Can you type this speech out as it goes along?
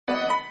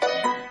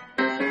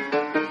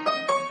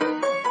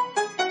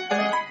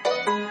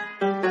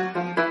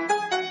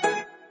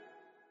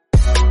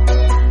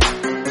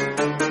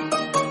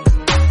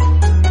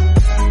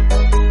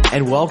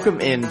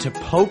welcome in to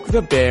Poke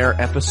the Bear,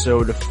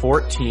 episode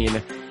 14.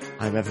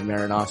 I'm Evan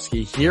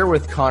Marinofsky, here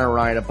with Connor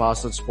Ryan of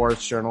Boston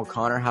Sports Journal.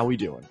 Connor, how we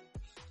doing?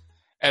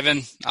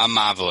 Evan, I'm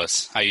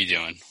marvelous. How you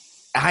doing?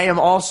 I am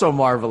also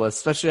marvelous,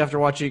 especially after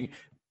watching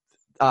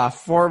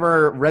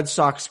former Red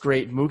Sox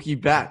great Mookie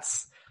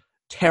Betts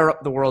tear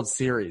up the World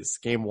Series,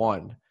 Game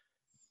 1,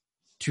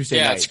 Tuesday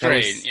night. Yeah, it's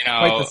great.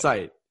 Quite the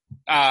sight.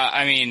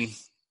 I mean,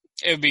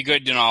 it would be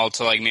good, to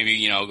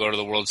maybe, go to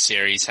the World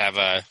Series, have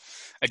a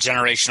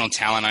generational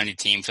talent on your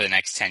team for the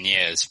next 10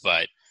 years.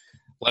 But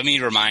let me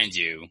remind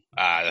you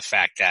the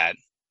fact that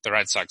the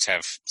Red Sox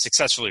have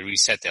successfully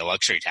reset their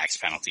luxury tax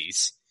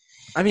penalties.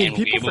 I mean, and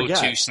will be people able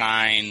forget. to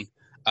sign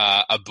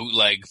a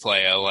bootleg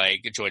player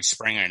like George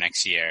Springer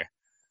next year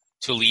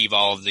to leave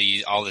all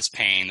this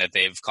pain that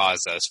they've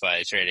caused us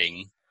by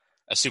trading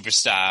a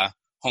superstar,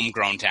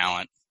 homegrown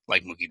talent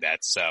like Mookie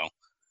Betts. So,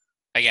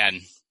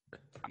 again,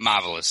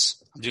 marvelous.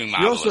 I'm doing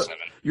marvelous, Evan.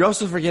 You're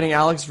also forgetting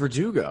Alex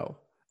Verdugo.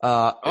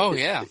 Oh,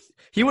 yeah.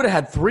 He would have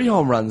had 3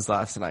 home runs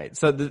last night.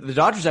 So the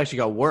Dodgers actually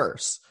got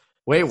worse,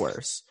 way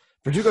worse.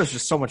 Verdugo's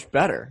just so much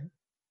better.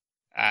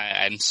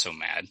 I'm so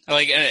mad.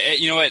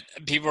 You know what?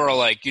 People are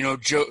like,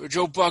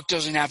 Joe Buck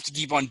doesn't have to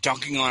keep on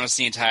dunking on us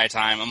the entire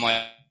time. I'm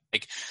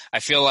like I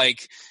feel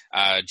like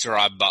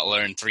Gerard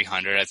Butler in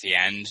 300 at the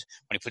end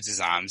when he puts his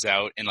arms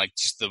out and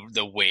just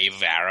the wave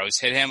of arrows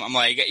hit him. I'm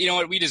like, you know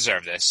what? We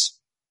deserve this.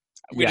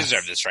 We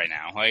deserve this right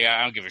now.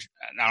 I don't give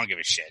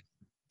a shit.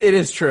 It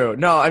is true.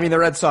 No, I mean, the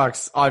Red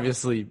Sox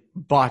obviously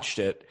botched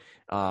it.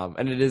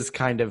 And it is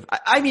kind of,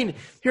 I mean,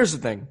 here's the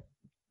thing.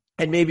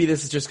 And maybe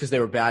this is just because they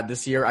were bad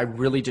this year. I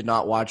really did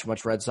not watch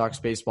much Red Sox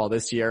baseball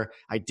this year.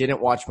 I didn't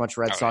watch much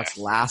Red Sox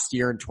last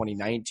year in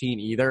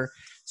 2019 either.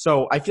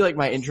 So I feel like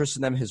my interest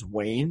in them has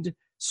waned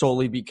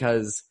solely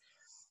because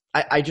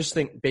I just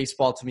think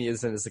baseball to me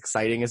isn't as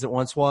exciting as it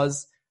once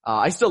was.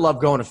 I still love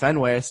going to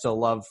Fenway. I still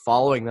love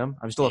following them.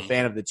 I'm still a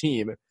fan of the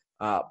team.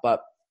 But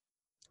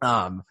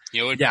what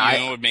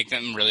would make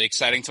them really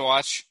exciting to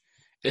watch?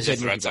 Is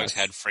if the Red Sox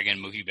had friggin'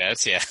 Mookie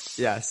Betts, yeah.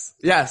 Yes,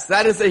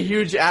 that is a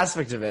huge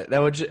aspect of it.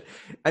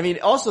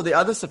 Also the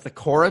other stuff, the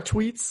Cora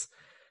tweets,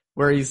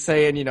 where he's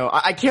saying,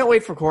 I can't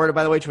wait for Cora,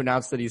 by the way, to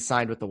announce that he's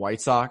signed with the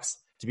White Sox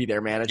to be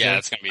their manager. Yeah,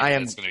 that's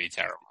gonna be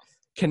terrible.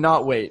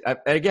 Cannot wait.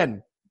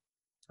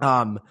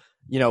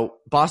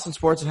 Boston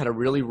sports have had a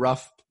really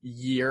rough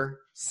year,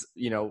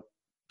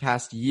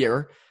 past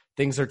year.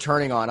 Things are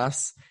turning on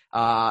us.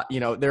 I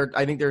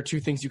think there are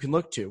 2 things you can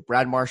look to.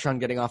 Brad Marchand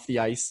getting off the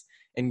ice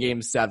in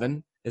Game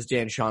 7, as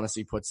Dan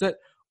Shaughnessy puts it,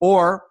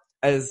 or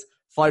as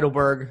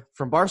Feidelberg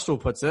from Barstool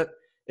puts it,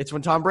 it's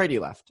when Tom Brady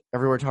left.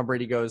 Everywhere Tom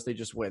Brady goes, they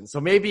just win. So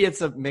maybe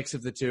it's a mix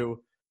of the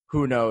 2.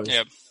 Who knows?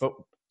 Yep.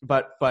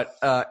 But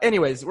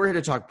anyways, we're here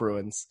to talk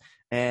Bruins.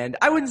 And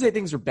I wouldn't say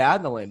things are bad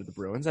in the land of the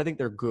Bruins. I think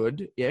they're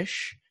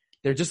good-ish.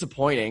 They're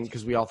disappointing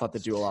because we all thought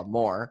they'd do a lot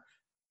more.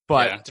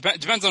 But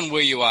depends on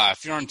where you are.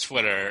 If you're on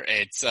Twitter,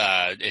 it's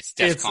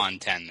DEFCON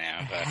 10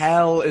 there. But.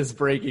 Hell is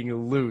breaking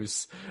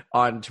loose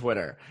on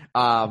Twitter.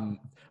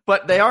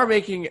 But they are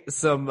making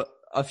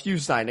a few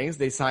signings.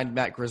 They signed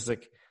Matt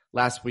Grisick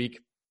last week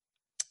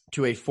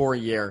to a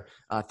 4-year,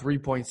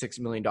 $3.6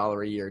 million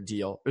a year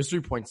deal. It was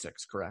 3.6,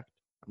 correct?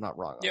 I'm not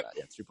wrong on that.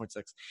 Yeah, it's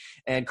 3.6.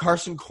 And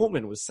Carson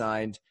Coleman was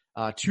signed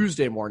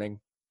Tuesday morning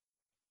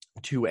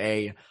to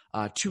a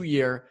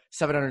 2-year,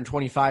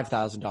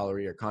 $725,000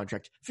 a year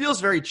contract. Feels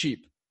very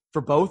cheap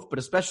for both, but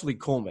especially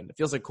Coleman. It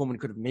feels like Coleman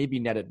could have maybe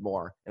netted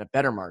more in a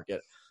better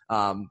market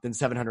than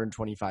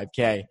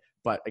 $725K.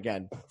 But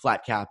again,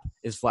 flat cap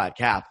is flat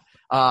cap.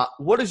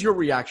 What is your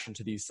reaction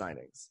to these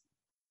signings?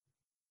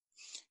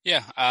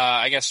 Yeah,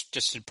 I guess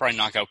just to probably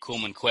knock out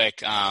Coleman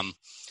quick.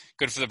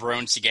 Good for the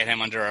Bruins to get him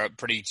under a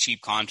pretty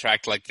cheap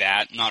contract like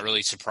that. Not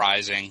really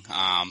surprising.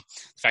 The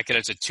fact that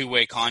it's a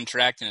 2-way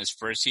contract in his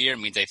first year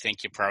means I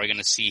think you're probably going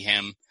to see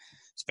him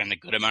spend a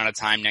good amount of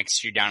time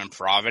next year down in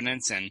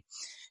Providence. And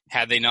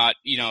had they not,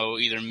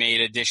 either made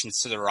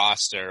additions to the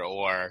roster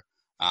or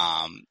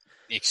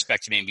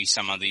expect maybe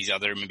some of these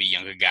other maybe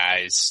younger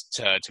guys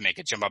to make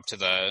a jump up to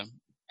the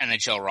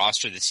NHL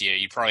roster this year,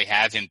 you'd probably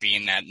have him be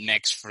in that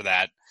mix for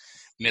that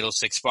middle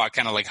 6 spot,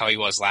 kind of like how he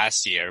was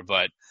last year.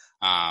 But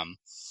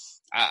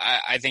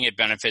I think it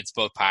benefits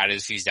both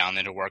parties if he's down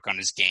there to work on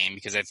his game,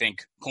 because I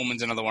think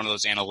Coleman's another one of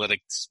those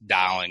analytics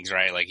darlings,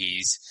 right? Like,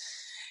 he's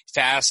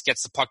fast,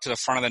 gets the puck to the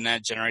front of the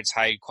net, generates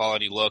high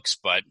quality looks,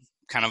 but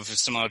kind of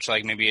similar to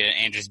like maybe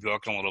Andrews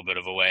Bjork in a little bit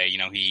of a way.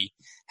 He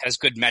has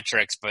good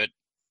metrics, but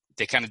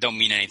they kind of don't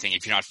mean anything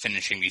if you're not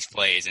finishing these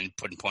plays and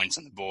putting points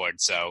on the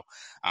board. So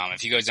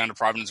if he goes down to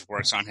Providence and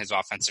works on his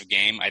offensive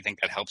game, I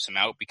think that helps him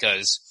out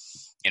because,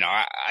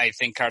 I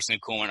think Carson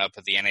Coleman up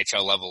at the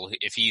NHL level,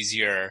 if he's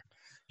your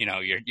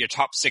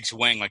top 6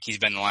 wing like he's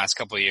been the last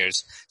couple of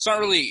years, it's not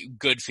really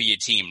good for your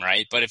team,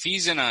 right? But if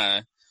he's in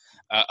a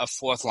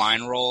 4th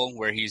line role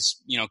where he's,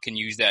 can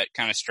use that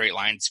kind of straight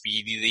line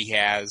speed that he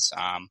has,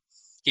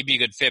 he'd be a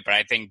good fit. But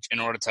I think in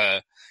order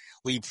to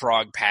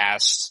leapfrog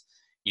past,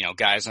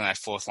 guys on that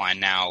 4th line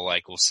now,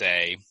 like we'll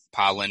say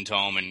Pa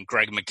Lindholm and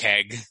Greg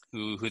McKegg,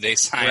 who they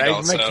signed Greg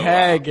also.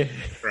 McKegg.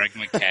 Greg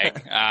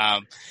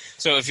McKegg.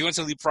 So if he wants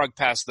to leapfrog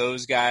past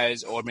those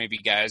guys, or maybe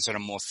guys that are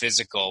more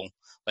physical,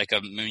 like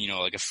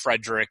a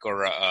Frederick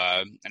or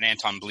an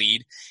Anton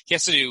Bleed, he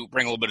has to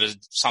bring a little bit of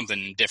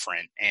something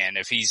different. And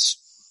if he's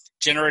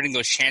generating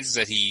those chances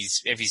if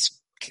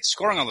he's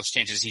scoring all those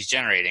chances he's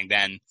generating,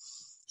 then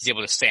he's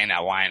able to stay in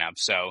that lineup.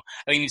 So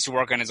I think he needs to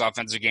work on his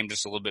offensive game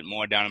just a little bit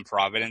more down in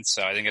Providence.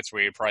 So I think that's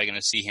where you're probably going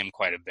to see him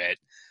quite a bit.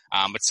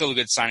 But still a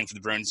good signing for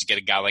the Bruins to get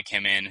a guy like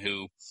him in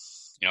who,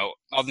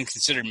 all things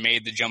considered,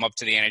 made the jump up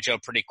to the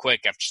NHL pretty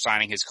quick after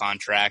signing his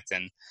contract,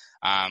 and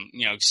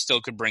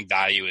still could bring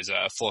value as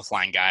a fourth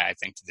line guy, I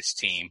think, to this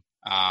team.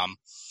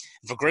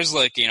 For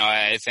Grzelcyk,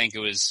 I think it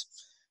was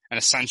an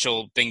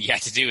essential thing you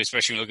had to do,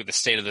 especially when you look at the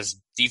state of this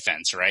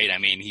defense, right? I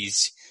mean,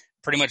 he's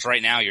pretty much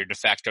right now your de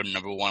facto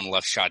number one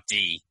left shot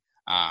D.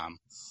 I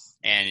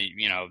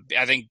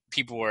think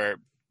people were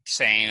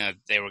saying that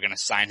they were going to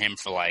sign him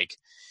for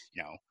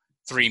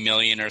 $3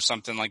 million or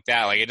something like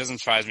that. Like, it doesn't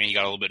surprise me he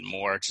got a little bit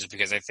more, just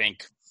because I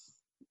think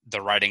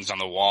the writing's on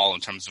the wall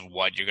in terms of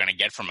what you're going to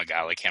get from a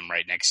guy like him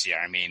right next year.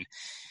 I mean,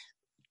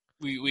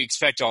 we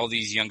expect all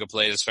these younger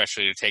players,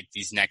 especially, to take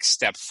these next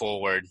step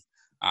forward,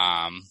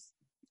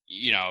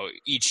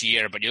 each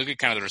year. But you look at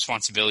kind of the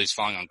responsibilities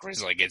falling on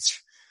Grzelcyk,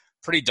 it's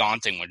pretty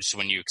daunting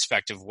when you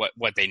expect of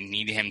what they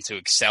need him to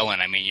excel in.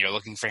 I mean, you're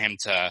looking for him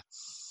to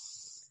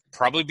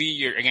probably be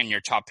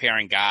your top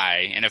pairing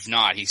guy. And if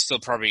not, he's still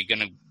probably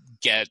going to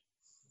get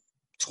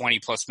 20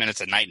 plus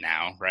minutes a night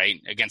now, right?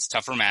 Against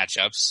tougher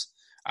matchups.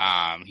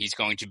 He's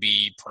going to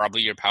be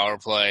probably your power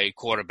play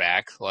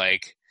quarterback. So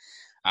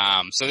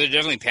they're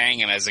definitely paying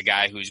him as a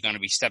guy who's going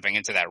to be stepping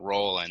into that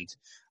role. And,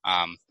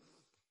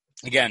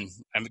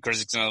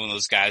 Grzelcyk's another one of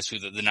those guys who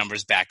the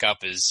numbers back up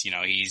is,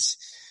 he's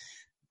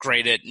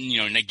great at,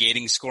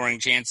 negating scoring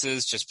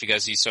chances just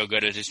because he's so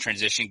good at his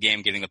transition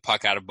game, getting the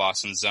puck out of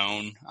Boston's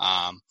zone.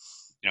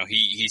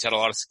 He's had a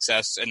lot of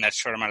success in that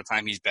short amount of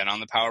time he's been on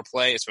the power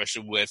play,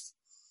 especially with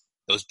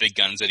those big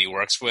guns that he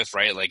works with,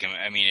 right? Like,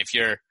 I mean, if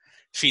you're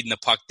feeding the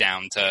puck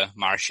down to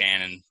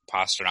Marchand and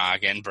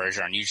Pastrnak and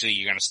Bergeron, usually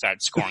you're going to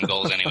start scoring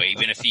goals anyway,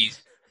 even if he's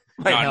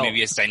not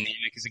maybe as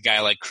dynamic as a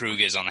guy like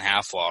Krug is on the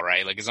half wall,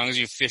 right? Like, as long as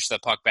you fish the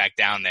puck back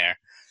down there,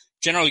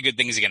 generally good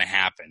things are going to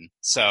happen.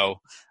 So,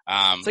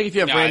 it's like if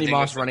you have Randy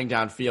Moss running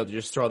downfield, you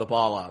just throw the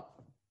ball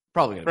up.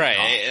 Probably going to be right.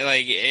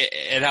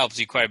 It helps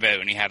you quite a bit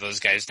when you have those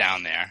guys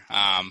down there.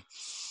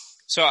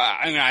 So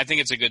I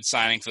think it's a good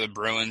signing for the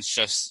Bruins.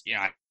 Just,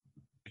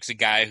 it's a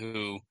guy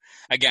who,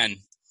 again,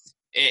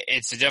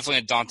 it's definitely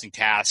a daunting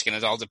task, and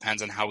it all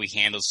depends on how he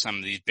handles some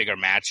of these bigger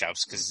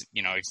matchups. Because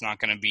it's not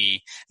going to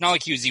be not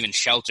like he was even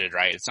sheltered,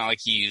 right? It's not like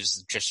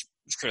he's just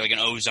like an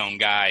ozone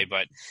guy,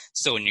 but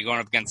still, when you're going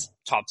up against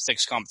top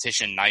 6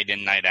 competition night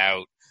in, night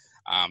out,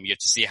 you have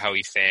to see how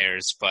he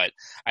fares. But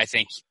I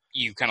think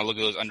you kind of look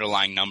at those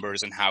underlying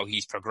numbers and how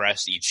he's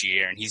progressed each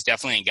year, and he's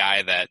definitely a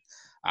guy that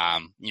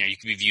you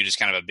could be viewed as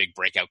kind of a big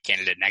breakout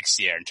candidate next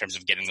year in terms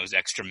of getting those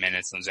extra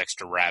minutes and those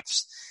extra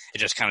reps. It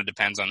just kind of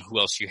depends on who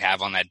else you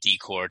have on that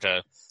D-core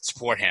to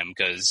support him,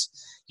 because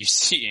you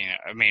see,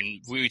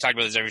 we talk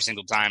about this every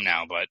single time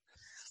now, but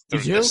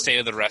the state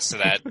of the rest of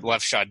that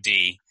left shot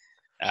D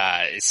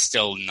is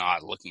still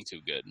not looking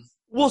too good.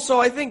 Well,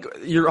 so I think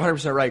you're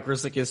 100% right.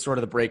 Grzelcyk is sort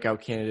of the breakout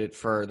candidate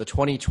for the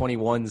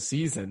 2021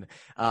 season.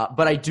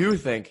 But I do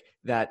think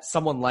that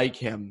someone like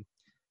him,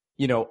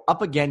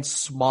 up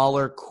against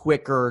smaller,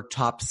 quicker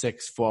top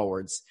 6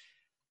 forwards,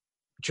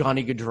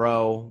 Johnny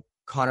Gaudreau,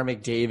 Connor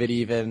McDavid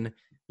even,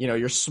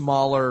 your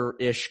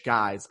smaller-ish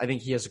guys, I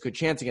think he has a good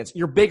chance against.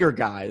 Your bigger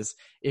guys,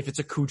 if it's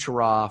a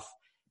Kucherov,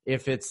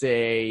 if it's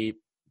even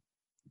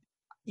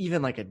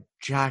like a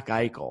Jack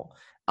Eichel,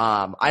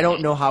 I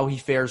don't know how he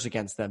fares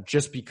against them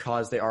just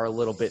because they are a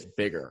little bit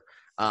bigger.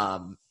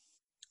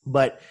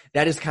 But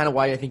that is kind of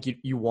why I think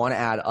you want to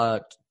add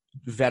a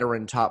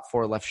veteran top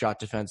 4 left shot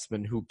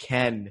defenseman who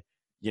can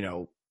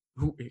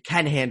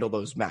handle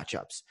those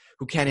matchups,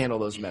 who can handle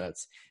those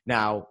minutes.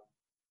 Now,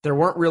 there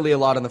weren't really a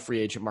lot on the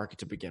free agent market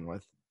to begin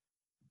with.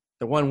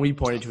 The one we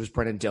pointed to was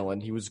Brendan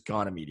Dillon. He was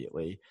gone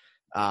immediately.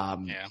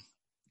 Yeah.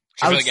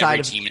 I feel like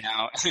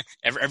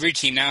every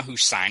team now who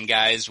signed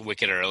guys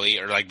wicked early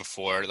or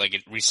before,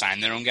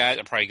 re-signed their own guys,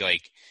 are probably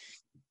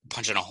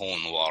punching a hole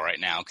in the wall right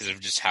now because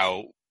of just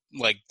how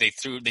they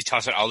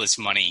tossed out all this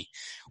money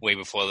way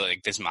before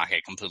this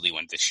market completely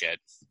went to shit.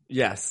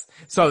 Yes.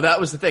 So that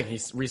was the thing. He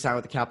re-signed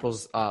with the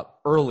Capitals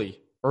early.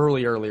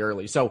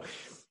 So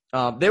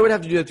they would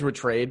have to do that through a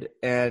trade.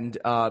 And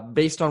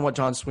based on what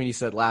John Sweeney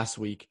said last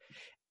week,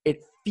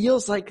 it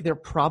feels like they're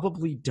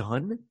probably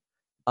done.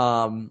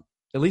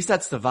 At least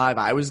that's the vibe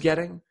I was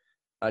getting.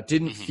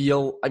 Didn't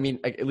feel,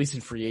 at least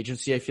in free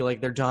agency, I feel like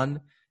they're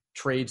done.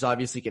 Trades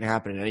obviously can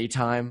happen at any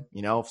time.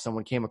 If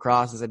someone came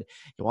across and said,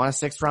 you want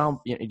a 6th round?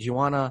 Do you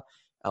want to,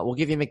 we'll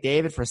give you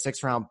McDavid for a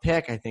 6th round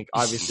pick. I think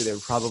obviously they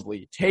would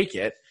probably take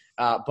it.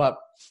 But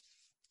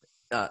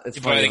It's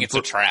You funny. probably think it's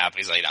a trap.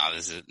 He's like, no,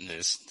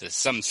 there's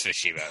something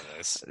fishy about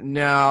this.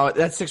 No,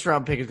 that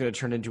 6th-round pick is going to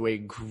turn into a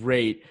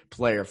great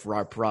player for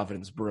our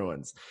Providence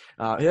Bruins.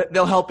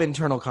 They'll help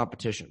internal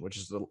competition, which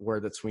is the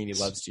word that Sweeney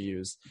loves to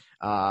use.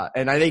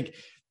 And I think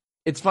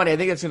it's funny. I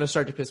think it's going to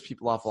start to piss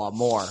people off a lot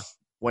more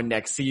when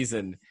next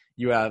season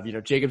you have,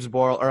 Jacob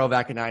Zboril, Earl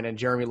Vakanainen,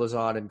 Jeremy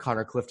Lauzon, and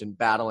Connor Clifton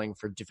battling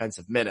for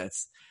defensive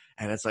minutes.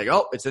 And it's like,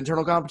 oh, it's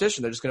internal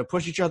competition. They're just going to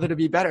push each other to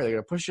be better. They're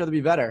going to push each other to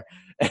be better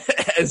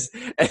as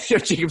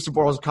Jacob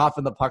Zboril is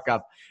coughing the puck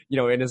up,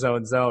 in his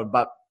own zone.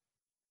 But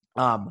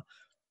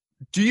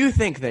do you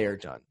think they are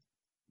done?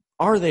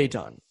 Are they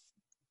done?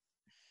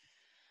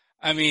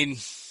 I mean,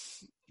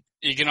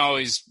 you can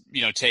always,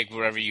 take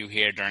whatever you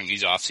hear during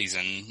these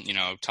off-season,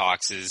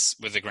 talks is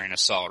with a grain of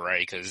salt,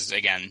 right? Because,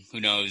 again,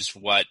 who knows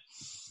what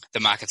the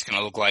market's going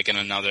to look like in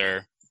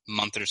another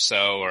month or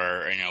so,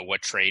 or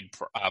what trade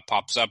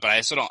pops up. But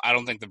I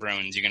don't think the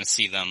Bruins, you're going to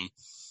see them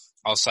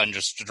all of a sudden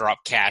just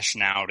drop cash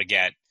now to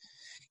get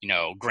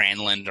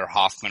Granlund or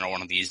Hoffman or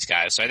one of these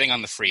guys. So I think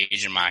on the free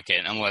agent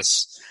market,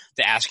 unless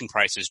the asking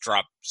prices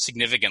drop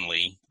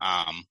significantly,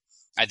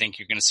 I think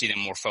you're going to see them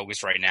more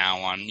focused right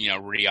now on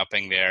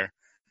re-upping their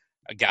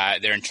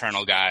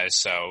internal guys.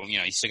 So you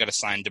still got to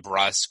sign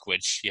DeBrusk,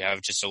 which you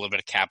have just a little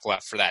bit of cap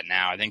left for that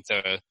now. I think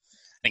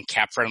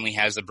Cap Friendly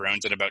has the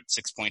Bruins at about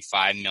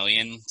 $6.5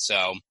 million.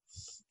 So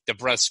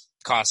DeBrusk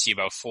costs you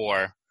about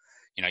 $4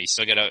 million. You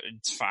still got to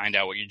find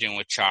out what you're doing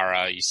with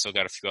Chara. You still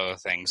got a few other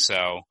things.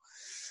 So,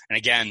 and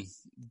again,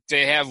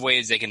 they have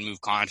ways they can move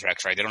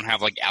contracts, right? They don't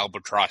have like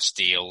albatross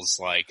deals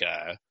like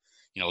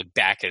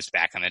Backus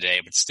back in the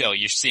day, but still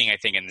you're seeing, I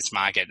think, in this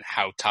market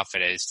how tough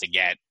it is to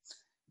get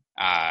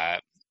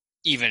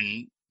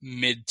even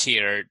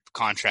mid-tier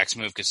contracts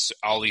moved, because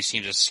all these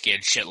teams are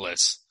scared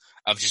shitless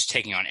of just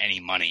taking on any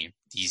money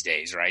these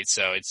days, right?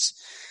 So it's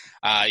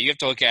you have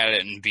to look at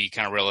it and be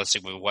kind of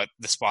realistic with what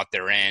the spot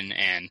they're in,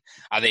 and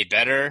are they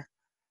better?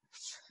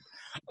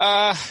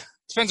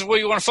 Depends on what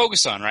you want to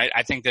focus on, right?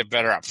 I think they're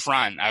better up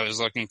front. I was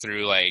looking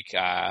through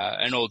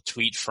an old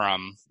tweet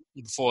from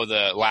before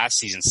the last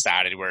season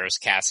started, where it was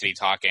Cassidy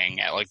talking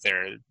at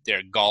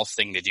their golf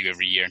thing they do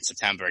every year in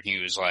September, and he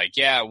was like,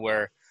 "Yeah,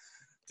 we're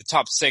the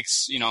top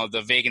 6.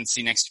 The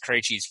vacancy next to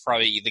Krejci is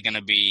probably either going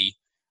to be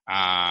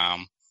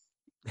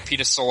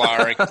Peter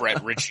Solaric,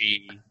 Brett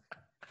Ritchie,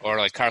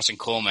 or Carson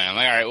Coleman." I'm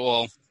like, all right,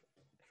 well,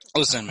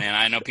 listen, man,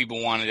 I know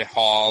people wanted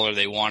Hall or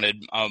they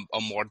wanted a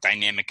more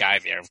dynamic guy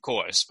there, of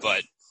course,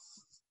 but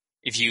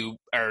if you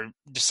are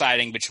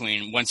deciding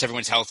between once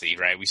everyone's healthy,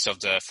 right, we still have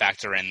to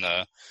factor in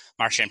the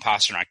Marchand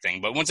Pasternak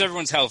thing, but once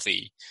everyone's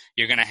healthy,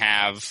 you're going to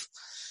have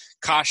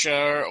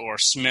Kasha or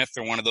Smith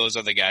or one of those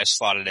other guys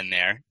slotted in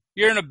there.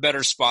 You're in a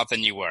better spot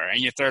than you were,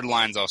 and your third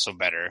line's also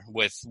better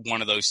with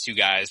one of those two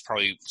guys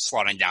probably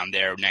slotting down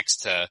there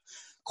next to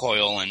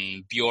Coyle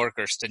and Bjork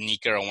or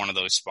Studnicka or one of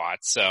those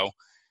spots. So,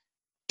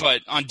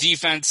 but on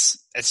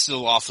defense, it's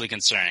still awfully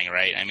concerning,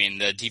 right? I mean,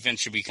 the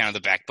defense should be kind of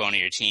the backbone of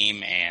your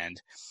team, and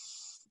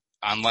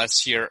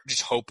unless you're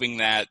just hoping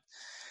that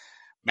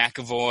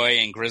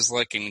McAvoy and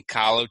Grzelcyk and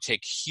Kahlo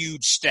take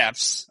huge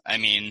steps, I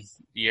mean,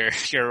 you're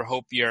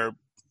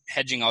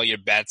hedging all your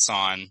bets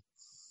on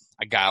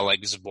a guy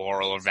like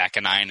Zboril or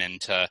Vakanainen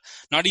to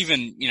not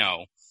even,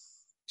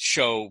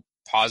 show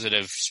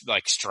positive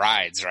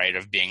strides, right?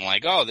 Of being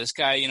like, oh, this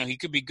guy, he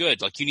could be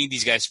good. You need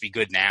these guys to be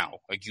good now.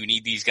 You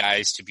need these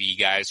guys to be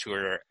guys who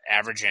are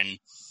averaging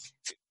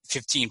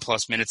 15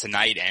 plus minutes a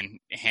night and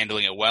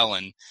handling it well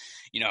and,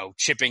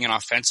 chipping in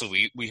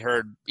offensively. We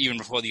heard even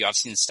before the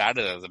offseason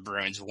started, the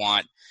Bruins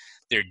want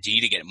their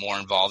D to get more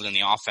involved in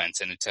the offense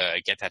and to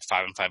get that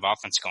 5-on-5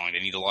 offense going. They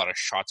need a lot of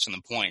shots from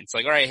the point. It's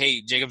like, all right,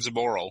 hey, Jacob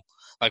Zboril,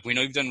 we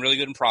know you've done really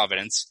good in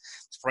Providence.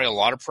 There's probably a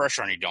lot of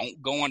pressure on you.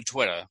 Don't go on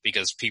Twitter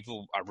because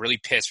people are really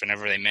pissed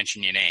whenever they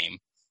mention your name.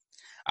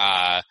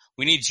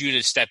 We need you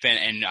to step in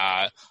and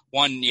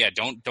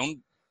don't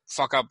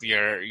fuck up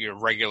your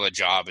regular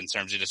job in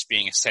terms of just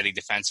being a steady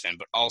defenseman,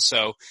 but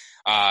also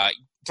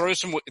throw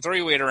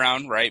your weight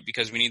around, right?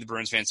 Because we need the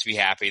Bruins fans to be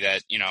happy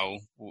that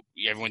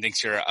everyone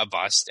thinks you're a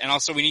bust, and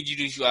also we need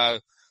you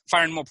to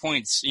fire in more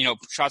points,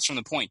 shots from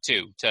the point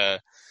too.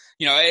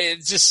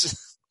 It's just.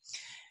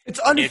 It's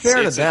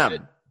unfair to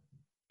them.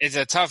 It's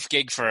a tough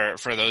gig for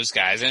those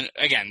guys. And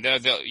again,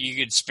 you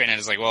could spin it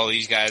as well,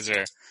 these guys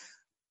are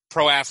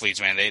pro athletes,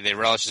 man. They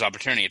relish this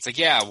opportunity. It's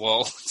yeah,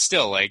 well,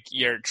 still,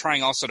 you're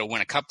trying also to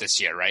win a cup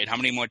this year, right? How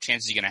many more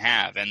chances are you going to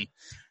have? And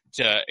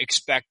to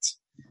expect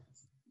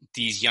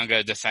these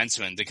younger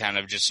defensemen to kind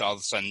of just all of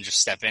a sudden just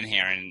step in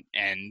here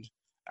and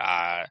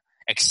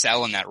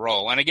excel in that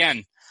role. And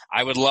again,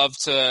 I would love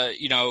to,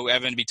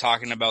 Evan, be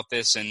talking about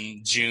this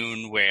in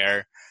June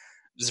where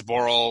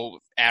Zboril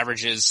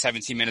averages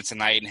 17 minutes a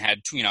night and had,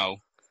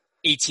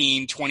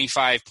 18,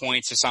 25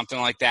 points or something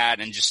like that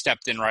and just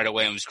stepped in right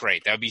away and was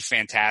great. That would be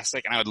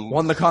fantastic. And I would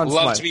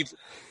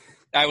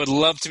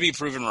love to be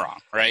proven wrong,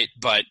 right?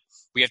 But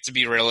we have to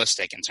be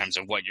realistic in terms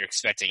of what you're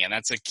expecting. And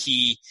that's a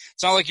key.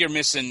 It's not like you're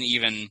missing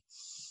even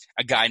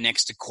a guy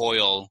next to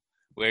Coyle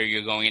where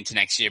you're going into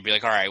next year, be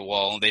like, all right,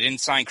 well, they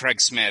didn't sign Craig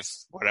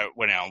Smith,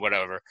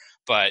 whatever,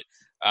 but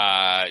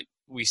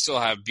we still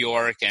have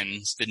Bjork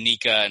and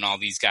Stanika and all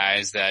these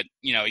guys that,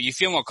 you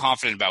feel more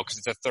confident about because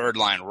it's a third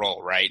line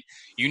role, right?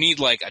 You need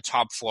like a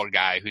top 4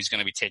 guy who's going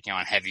to be taking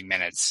on heavy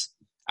minutes,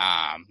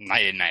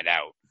 night in, night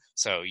out.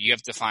 So you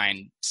have to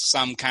find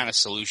some kind of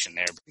solution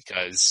there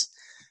because,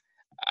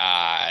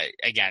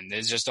 again,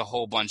 there's just a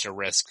whole bunch of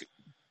risk,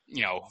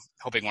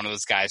 hoping one of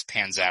those guys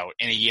pans out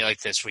in a year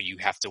like this where you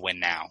have to win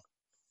now.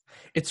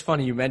 It's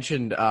funny, you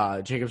mentioned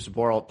Jacob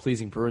Zboril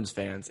pleasing Bruins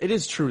fans. It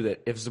is true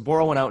that if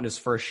Zboril went out in his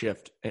first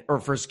shift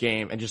or first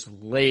game and just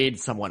laid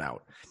someone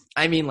out,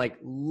 I mean like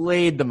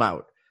laid them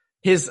out,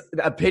 his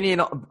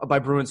opinion by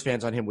Bruins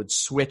fans on him would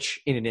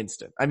switch in an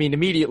instant. I mean,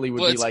 immediately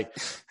would be like,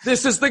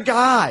 this is the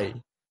guy.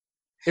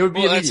 It would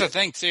be that's the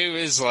thing too,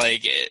 is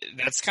like,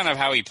 that's kind of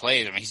how he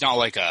plays. I mean, he's not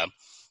like a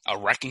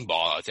wrecking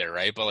ball out there,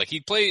 right? But like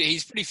he's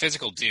pretty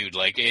physical dude.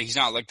 Like he's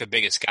not like the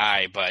biggest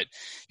guy, but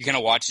you kind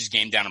of watch his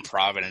game down in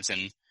Providence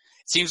and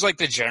it seems like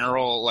the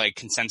general like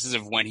consensus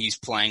of when he's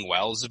playing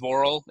well,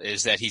 Zboril,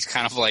 is that he's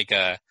kind of like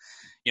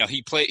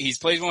he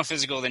plays more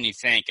physical than you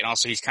think. And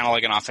also he's kind of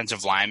like an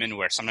offensive lineman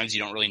where sometimes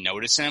you don't really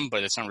notice him,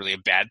 but it's not really a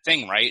bad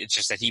thing, right? It's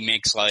just that he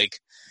makes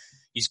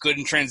he's good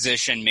in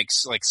transition,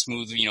 makes like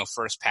smooth,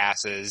 first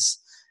passes,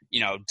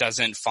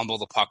 doesn't fumble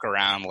the puck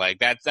around like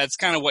that. That's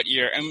kind of what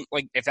and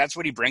like, if that's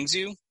what he brings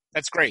you,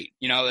 that's great.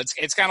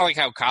 It's kind of like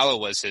how Carlo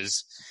was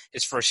his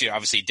first year,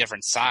 obviously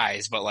different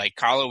size, but like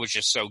Carlo was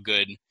just so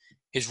good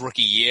his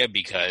rookie year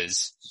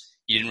because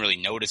you didn't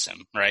really notice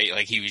him, right?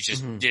 Like he was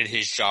just did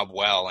his job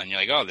well. And you're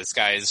like, oh, this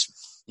guy's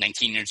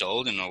 19 years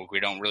old and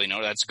we don't really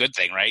know. That's a good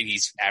thing, right?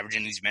 He's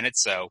averaging these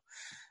minutes. So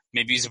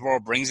maybe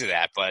Zboril brings you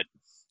that, but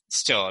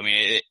still, I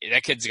mean,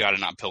 that kid's got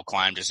an uphill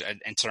climb just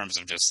in terms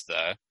of just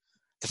the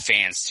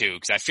fans too.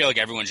 Cause I feel like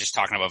everyone's just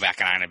talking about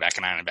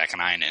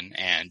Vakanainen.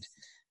 And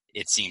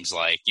it seems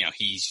like,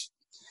 he's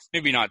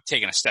maybe not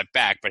taking a step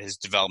back, but his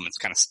development's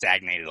kind of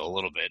stagnated a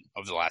little bit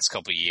over the last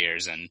couple of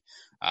years. And,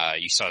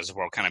 you saw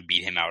Zboril kind of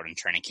beat him out in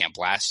training camp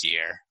last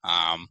year.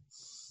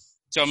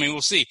 So, I mean,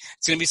 we'll see.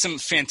 It's going to be some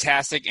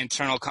fantastic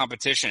internal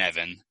competition,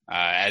 Evan,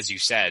 as you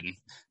said,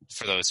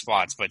 for those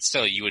spots. But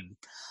still, you would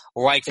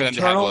like for them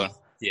to have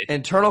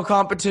internal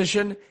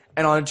competition.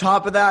 And on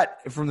top of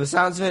that, from the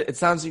sounds of it, it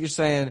sounds like you're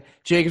saying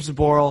Jacob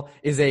Zboril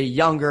is a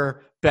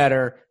younger,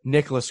 better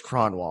Niklas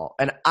Kronwall.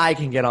 And I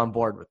can get on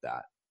board with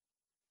that.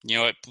 You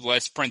know what?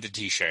 Let's print the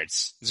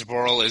T-shirts.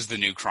 Zboril is the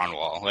new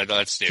Kronwall.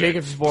 Let's do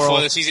Jacob it. Zboril,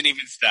 before the season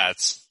even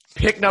starts.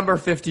 Pick number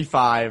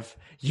 55.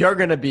 You're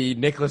going to be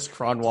Niklas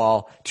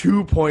Kronwall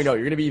 2.0. You're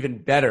going to be even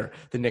better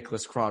than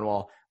Niklas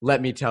Kronwall,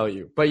 let me tell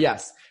you. But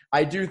yes,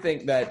 I do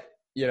think that,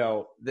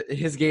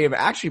 his game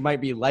actually might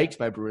be liked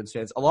by Bruins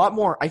fans a lot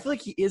more. I feel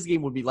like his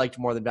game would be liked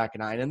more than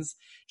Vakanainen's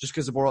just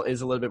because Zboril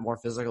is a little bit more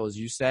physical, as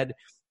you said,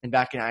 and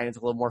Vakanainen's a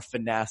little more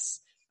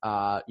finesse,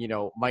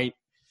 might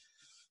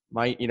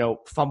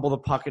fumble the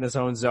puck in his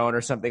own zone or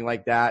something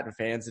like that, and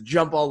fans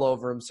jump all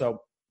over him.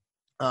 So,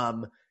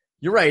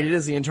 you're right. It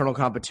is the internal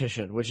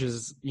competition, which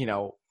is,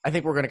 I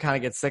think we're going to kind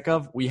of get sick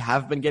of. We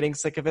have been getting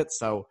sick of it.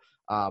 So,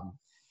 I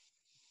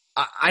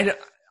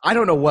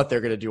don't know what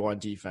they're going to do on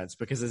defense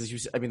because, as you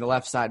said, I mean, the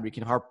left side, we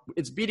can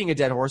it's beating a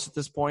dead horse at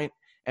this point,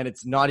 and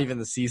it's not even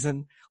the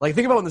season. Like,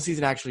 think about when the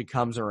season actually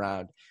comes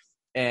around,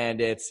 and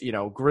it's,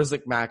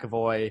 Grzelcyk,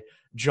 McAvoy,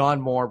 John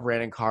Moore,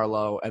 Brandon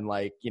Carlo, and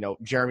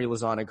Jeremy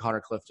Lauzon and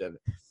Connor Clifton.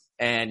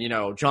 And,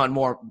 John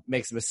Moore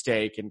makes a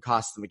mistake and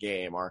costs them a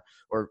game, or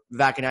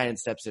Vakanainen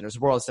steps in, or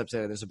Zboril steps in,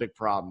 and there's a big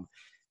problem.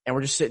 And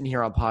we're just sitting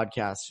here on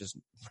podcasts just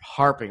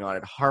harping on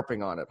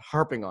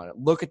it.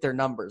 Look at their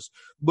numbers.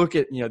 Look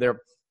at,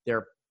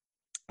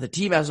 the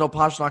team has no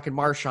Pastrnak and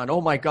Marchand. Oh,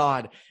 my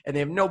God. And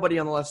they have nobody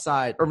on the left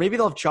side. Or maybe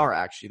they'll have Chara,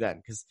 actually, then,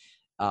 because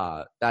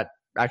that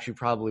actually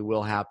probably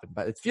will happen.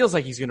 But it feels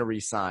like he's going to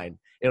re-sign.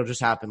 It'll just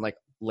happen,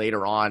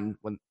 later on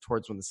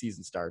towards when the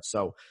season starts.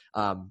 So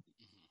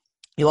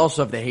he'll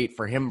also have the hate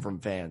for him from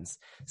fans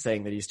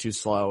saying that he's too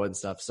slow and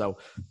stuff. So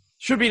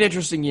should be an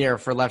interesting year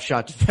for left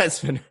shot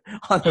defensemen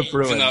on the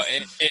Bruins. Even though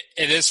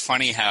it is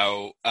funny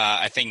how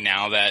I think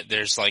now that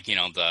there's I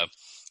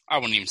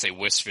wouldn't even say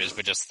whispers,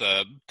 but just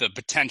the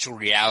potential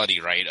reality,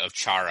 right, of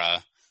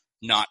Chara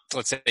not,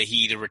 let's say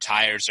he either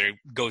retires or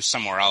goes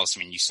somewhere else.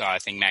 I mean, you saw, I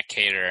think, Matt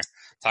Cater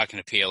talking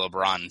to Pierre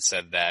LeBrun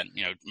said that,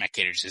 Matt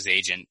Cater's his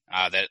agent,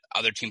 that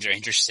other teams are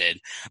interested.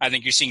 I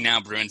think you're seeing now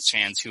Bruins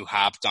fans who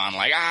hopped on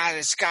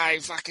this guy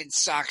fucking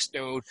sucks,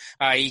 dude.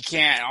 He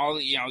can't,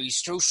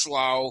 he's too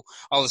slow,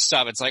 all this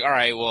stuff. It's like, all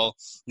right, well,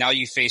 now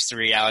you face the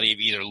reality of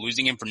either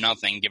losing him for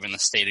nothing given the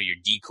state of your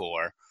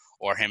decor,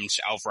 or him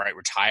outright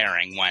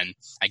retiring when,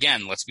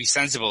 again, let's be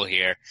sensible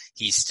here,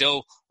 he's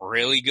still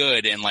really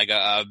good in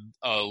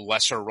a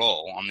lesser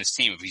role on this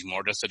team if he's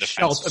more just a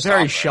defensive a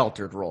very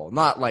sheltered role,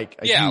 not like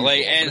a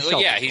huge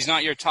role, he's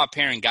not your top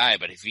pairing guy,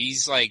 but if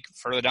he's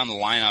further down the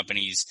lineup and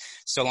he's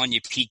still on your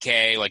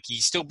PK,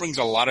 he still brings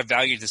a lot of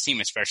value to the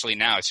team, especially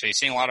now. So you're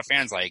seeing a lot of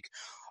fans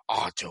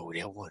oh, dude,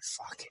 it would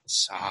fucking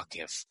suck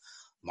if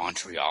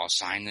Montreal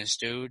signed this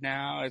dude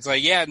now. It's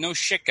like, yeah, no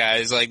shit,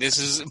 guys. Like,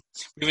 we've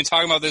been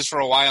talking about this for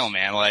a while,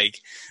 man. Like,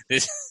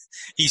 this,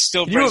 he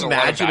still Can you brings a lot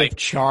of imagine value. if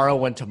Chara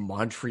went to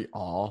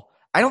Montreal?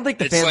 I don't think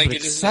the fans would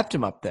accept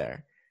him up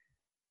there.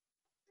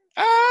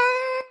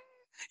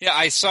 Yeah,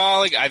 I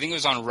saw, I think it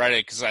was on Reddit,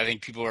 because I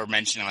think people were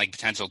mentioning,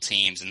 potential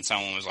teams, and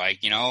someone was like,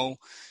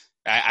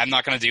 I'm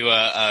not going to do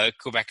a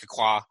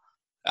Quebecois.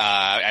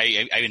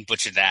 I even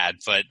butchered that,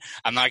 but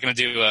I'm not going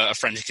to do a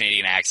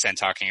French-Canadian accent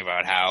talking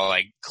about how,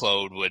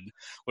 Claude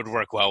would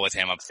work well with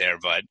him up there,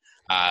 but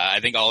I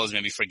think all is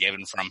maybe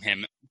forgiven from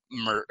him,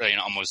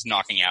 almost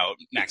knocking out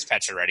Max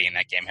Pacioretty in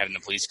that game, having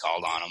the police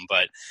called on him,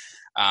 but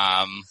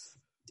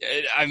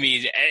I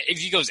mean, if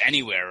he goes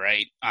anywhere,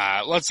 right,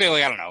 let's say,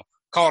 I don't know,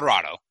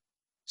 Colorado.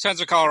 Sends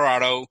to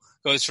Colorado,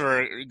 goes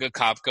for a good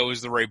cop,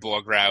 goes the Ray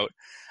Borg route.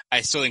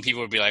 I still think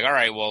people would be like, all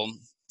right, well,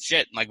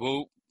 shit.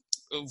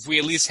 If we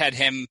at least had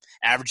him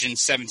averaging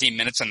 17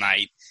 minutes a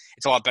night,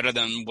 it's a lot better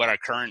than what our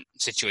current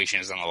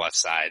situation is on the left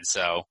side.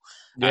 So,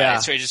 yeah,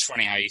 it's just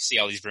funny how you see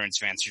all these Bruins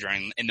fans who are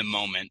in the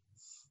moment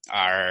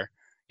are,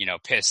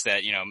 pissed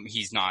that,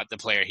 he's not the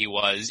player he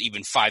was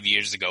even 5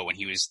 years ago when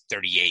he was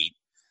 38,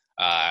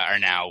 are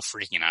now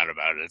freaking out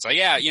about it. It's like,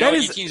 yeah, your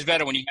team's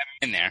better when you have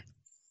him in there.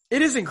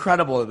 It is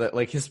incredible that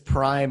his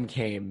prime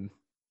came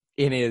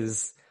in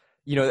his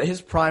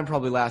prime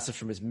probably lasted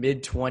from his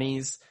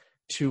mid-20s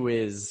to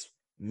his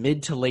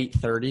mid to late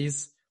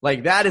 30s.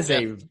 That is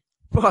a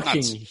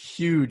fucking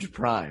huge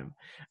prime.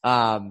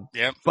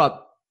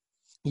 But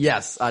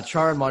yes,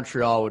 Chara in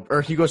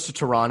Montreal he goes to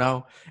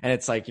Toronto, and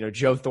it's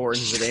Joe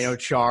Thornton, Zdeno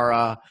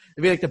Chara.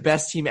 It'd be the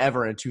best team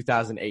ever in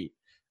 2008.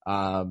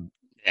 But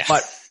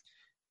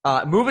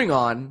moving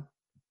on,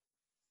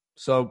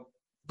 so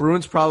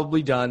Bruins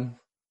probably done.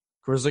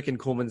 Grzelcyk and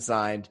Kuhlman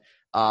signed.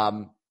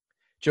 Joakim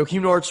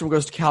Nordstrom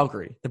goes to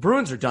Calgary. The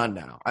Bruins are done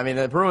now. I mean,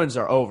 the Bruins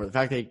are over. The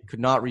fact they could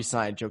not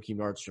re-sign Joakim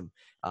Nordstrom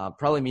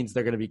probably means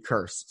they're going to be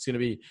cursed. It's going to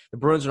be the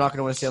Bruins are not going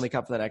to win a Stanley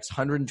Cup for the next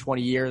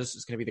 120 years.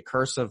 It's going to be the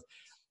curse of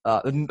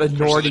the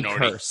Nordy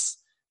curse.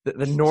 The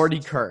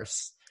Nordy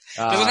curse.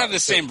 Doesn't have the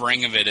same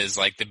ring of it as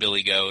the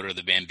Billy Goat or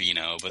the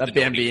Bambino, but the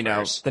Bambino,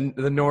 curse. the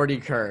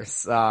Nordy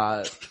curse.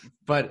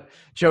 But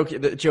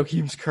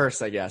Joakim's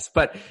curse, I guess.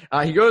 But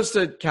he goes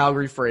to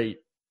Calgary for a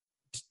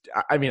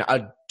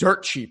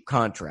dirt cheap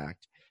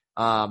contract.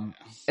 And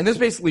this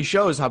basically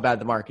shows how bad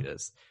the market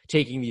is.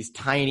 Taking these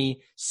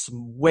tiny,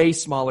 way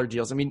smaller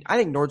deals. I mean, I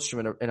think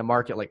Nordstrom in a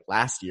market like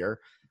last year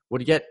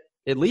would get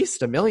at least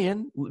 $1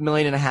 million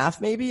and a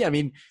half, maybe. I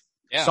mean,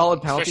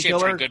 solid penalty killer.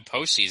 Especially after a good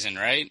postseason,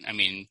 right? I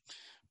mean,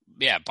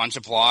 a bunch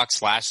of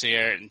blocks last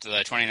year into the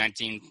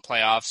 2019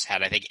 playoffs.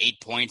 Had, I think,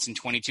 8 points in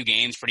 22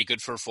 games. Pretty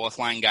good for a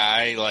fourth-line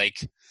guy.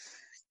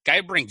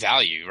 Guy bring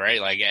value,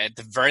 right? At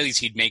the very least,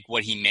 he'd make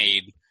what he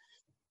made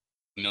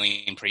 $1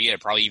 million per year,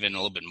 probably even a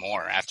little bit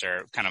more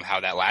after kind of how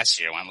that last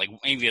year went.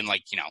 Even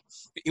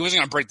he wasn't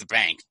going to break the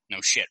bank, no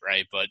shit,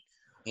 right? But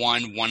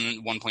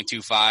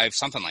 1.25,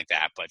 something like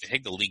that. But to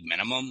take the league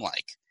minimum,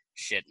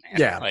 shit, man.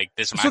 Yeah.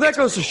 This. So that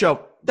goes to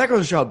show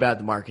how bad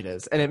the market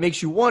is, and it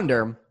makes you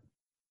wonder: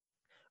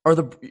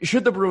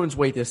 should the Bruins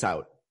wait this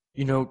out?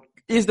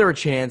 Is there a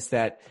chance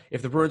that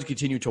if the Bruins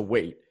continue to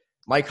wait,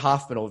 Mike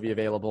Hoffman will be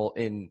available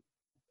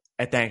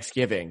at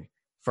Thanksgiving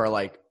for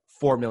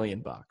 $4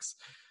 million?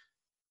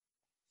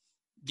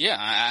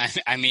 Yeah,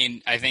 I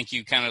mean, I think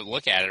you kind of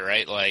look at it,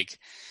 right?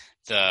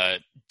 The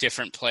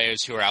different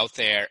players who are out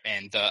there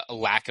and the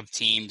lack of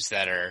teams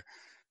that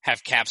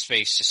have cap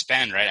space to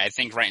spend, right? I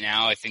think right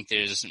now,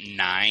 there's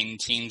 9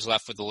 teams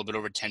left with a little bit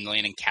over $10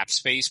 million in cap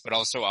space, but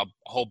also a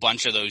whole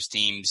bunch of those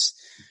teams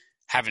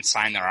haven't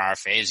signed their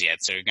RFAs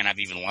yet, so you're going to have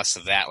even less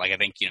of that. I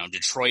think,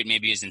 Detroit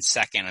maybe is in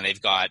second, and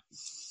they've got,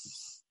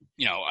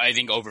 I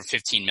think over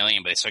 15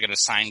 million, but they still got to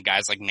sign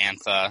guys like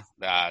Mantha.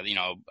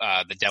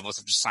 The Devils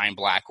have just signed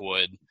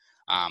Blackwood.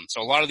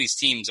 So a lot of these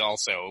teams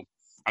also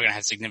are going to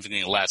have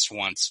significantly less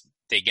once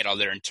they get all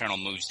their internal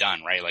moves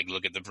done, right?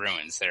 Look at the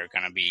Bruins. They're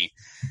going to be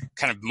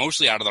kind of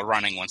mostly out of the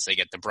running once they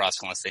get to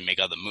Brusque, unless they make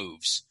other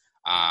moves.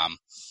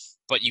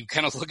 But you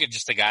kind of look at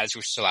just the guys who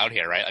are still out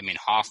here, right? I mean,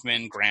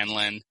 Hoffman,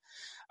 Granlund,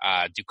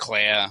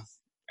 Duclair,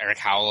 Eric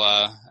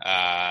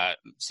Howla,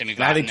 Semi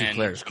Vatanen. I think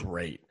Duclair's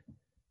great.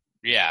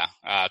 Yeah,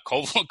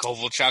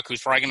 Kovalchuk,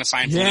 who's probably going to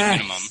sign for the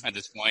minimum at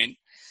this point.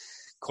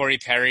 Corey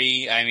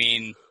Perry, I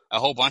mean, a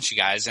whole bunch of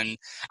guys. And,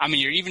 I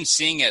mean, you're even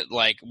seeing it,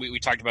 we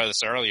talked about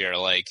this earlier,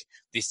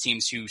 these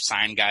teams who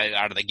sign guys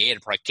out of the gate are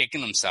probably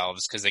kicking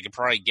themselves because they could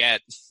probably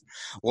get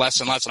less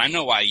and less. And I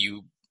know why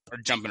you are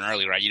jumping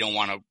early, right? You don't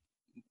want to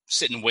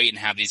sit and wait and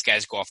have these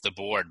guys go off the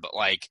board. But,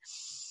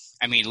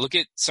 I mean, look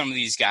at some of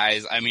these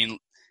guys. I mean,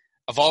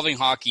 Evolving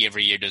Hockey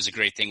every year does a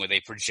great thing where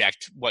they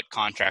project what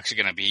contracts are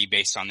going to be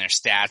based on their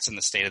stats and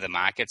the state of the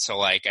market.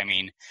 So, I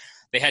mean,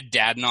 they had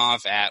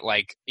Dadonov at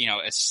a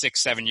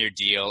 6-7 year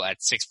deal at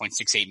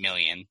 $6.68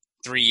 million,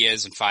 3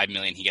 years and $5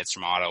 million he gets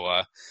from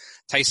Ottawa.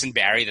 Tyson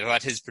Barrie, they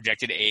thought his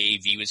projected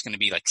AAV was going to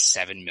be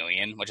 $7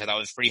 million, which I thought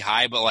was pretty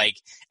high, but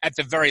at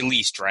the very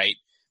least, right?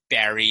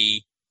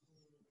 Barrie,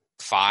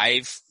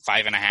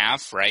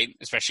 5.5, right?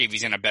 Especially if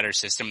he's in a better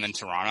system than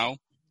Toronto.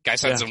 Guy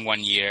signs a 1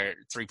 year,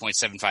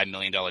 $3.75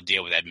 million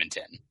deal with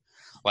Edmonton.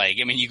 Like,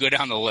 I mean, you go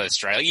down the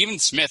list, right? Like, even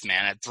Smith,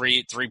 man, at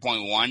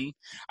 3.1,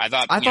 I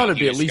thought it'd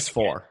be at least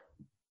 4.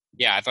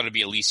 Yeah, I thought it'd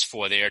be at least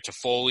 4 there.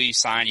 Toffoli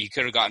signed. You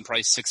could have gotten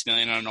probably $6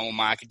 million on a normal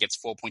market, gets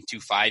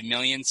 $4.25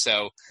 million.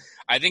 So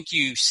I think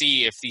you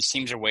see if these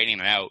teams are waiting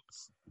it out.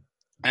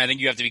 And I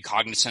think you have to be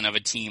cognizant of a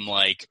team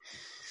like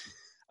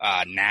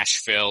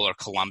Nashville or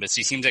Columbus.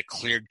 These teams that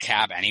cleared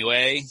cap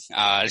anyway,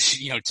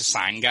 to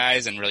sign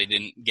guys and really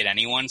didn't get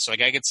anyone. So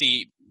like I could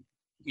see,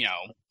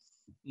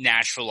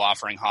 Nashville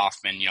offering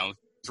Hoffman,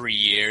 3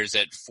 years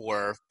at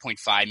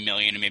 $4.5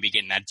 million and maybe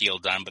getting that deal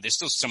done. But there's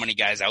still so many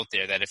guys out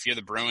there that if you're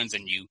the Bruins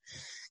and you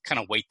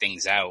kind of wait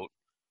things out,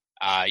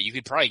 you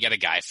could probably get a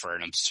guy for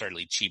an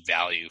absurdly cheap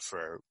value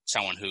for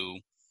someone who,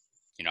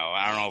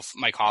 I don't know if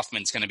Mike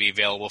Hoffman's going to be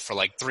available for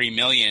like $3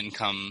 million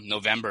come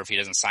November if he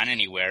doesn't sign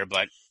anywhere,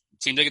 but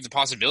it seems like it's a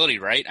possibility,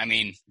 right? I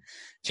mean,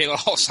 Taylor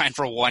Hall signed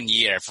for 1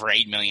 year for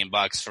 $8 million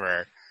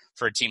for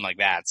a team like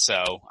that.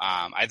 So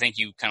I think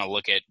you kind of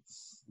look at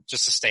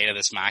just the state of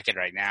this market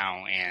right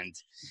now, and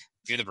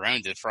if you're the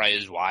Bruins, it probably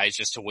is wise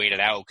just to wait it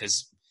out,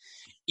 because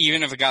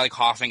even if a guy like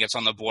Hoffman gets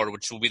on the board,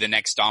 which will be the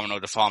next domino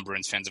to fall,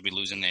 Bruins fans will be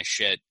losing their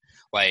shit.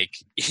 Like,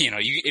 if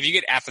you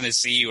get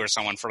Athanasiou or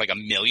someone for like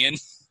 $1 million,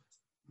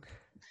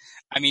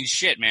 I mean,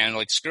 shit, man,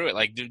 like, screw it.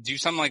 Like, do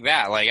something like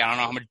that. Like, I don't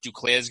know how much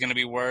Duclair is going to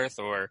be worth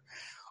or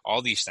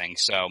all these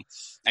things. So,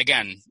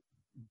 again,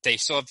 they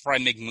still have to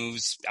probably make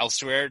moves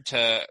elsewhere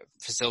to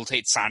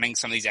facilitate signing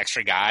some of these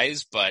extra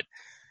guys. But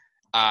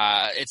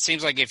it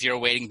seems like if you're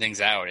waiting things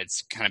out,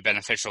 it's kind of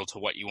beneficial to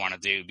what you want to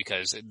do,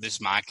 because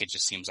this market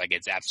just seems like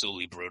it's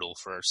absolutely brutal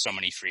for so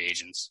many free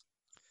agents.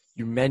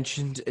 You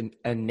mentioned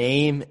a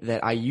name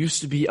that I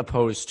used to be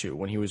opposed to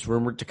when he was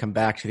rumored to come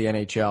back to the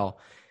NHL,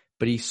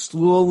 but he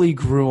slowly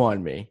grew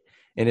on me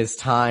in his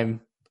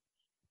time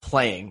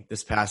playing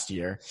this past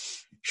year.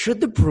 Should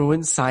the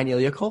Bruins sign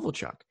Ilya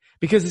Kovalchuk?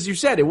 Because as you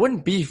said, it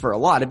wouldn't be for a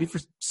lot. It'd be for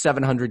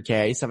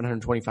 $700K,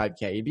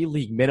 $725K. It'd be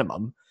league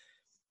minimum.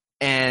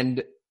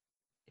 And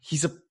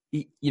he's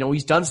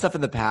done stuff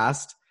in the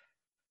past.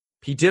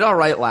 He did all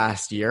right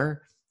last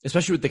year,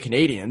 especially with the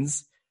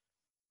Canadiens.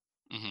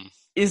 Mm-hmm.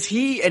 Is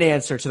he an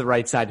answer to the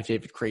right side of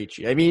David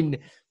Krejci? I mean,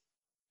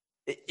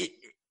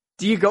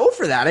 do you go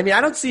for that? I mean,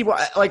 I don't see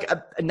why. Like,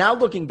 now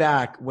looking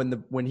back,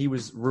 when he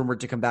was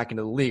rumored to come back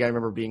into the league, I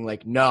remember being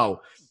like,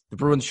 no, the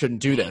Bruins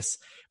shouldn't do this.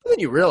 But then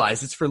you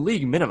realize it's for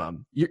league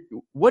minimum.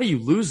 What are you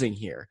losing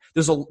here?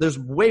 There's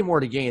way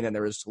more to gain than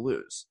there is to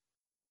lose.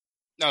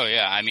 Oh,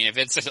 yeah. I mean,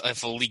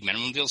 if a league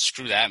minimum deal,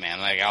 screw that, man.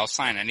 Like, I'll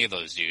sign any of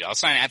those dudes. I'll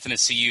sign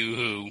Athanasiou,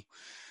 who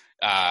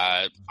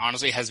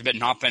honestly he's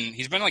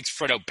been like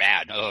spread out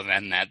bad other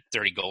than that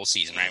 30-goal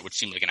season, right? Which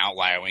seemed like an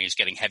outlier when he was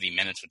getting heavy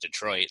minutes with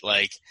Detroit.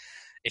 Like,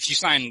 if you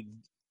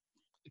sign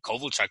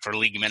Kovalchuk for a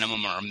league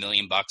minimum or $1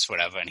 million,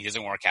 whatever, and he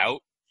doesn't work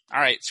out,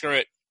 all right, screw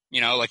it.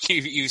 Like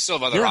you still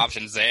have other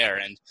options there.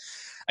 And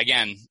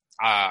again,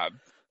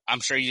 I'm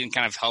sure you didn't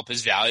kind of help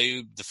his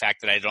value. The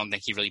fact that I don't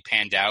think he really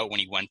panned out when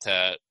he went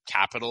to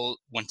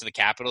the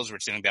Capitals,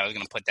 which I think that was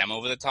going to put them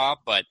over the top.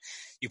 But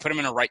you put him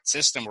in a right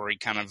system where he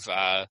kind of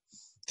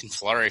can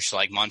flourish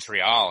like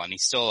Montreal, and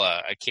he's still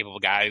a capable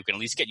guy who can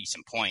at least get you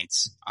some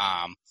points.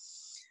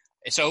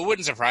 So it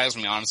wouldn't surprise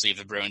me, honestly, if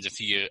the Bruins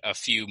a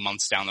few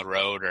months down the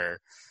road,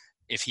 or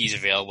if he's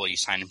available, you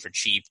sign him for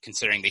cheap,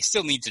 considering they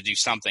still need to do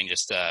something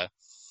just to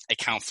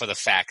account for the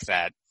fact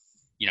that,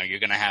 you're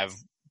going to have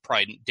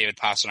probably David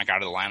Pastrnak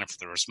out of the lineup for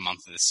the first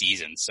month of the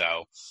season.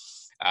 So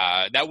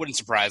that wouldn't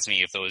surprise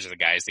me if those are the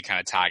guys that kind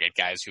of target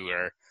guys who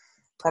are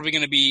probably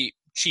going to be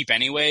cheap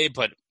anyway,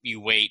 but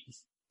you wait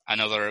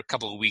another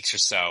couple of weeks or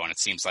so, and it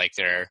seems like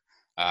they're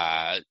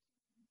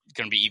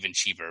going to be even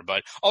cheaper.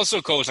 But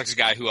also Kovalchuk's a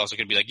guy who also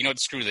could be like,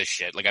 screw this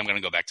shit. Like, I'm going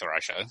to go back to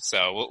Russia.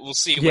 So we'll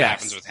see what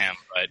happens with him.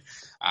 But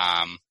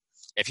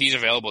if he's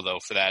available, though,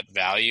 for that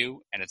value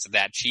and it's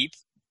that cheap,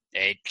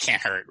 it can't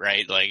hurt,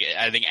 right? Like,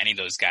 I think any of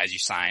those guys you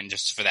sign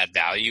just for that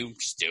value,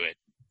 just do it.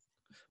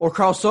 Or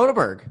Carl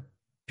Soderberg.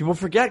 People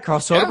forget Carl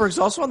Soderberg's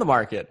also on the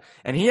market,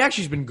 and he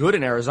actually has been good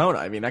in Arizona.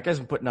 I mean, that guy's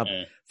been putting up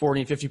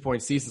 40 and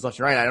 50-point seasons left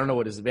and right. I don't know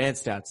what his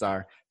advanced stats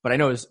are, but I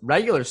know his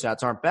regular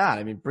stats aren't bad.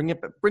 I mean, bring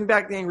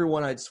back the angry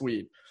one-eyed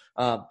Swede.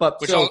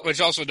 Which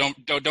also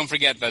don't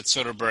forget that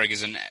Soderberg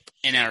is in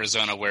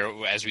Arizona,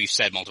 where, as we've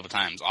said multiple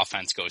times,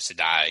 offense goes to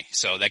die.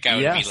 So that guy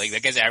would be like,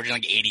 that guy's averaging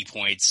like 80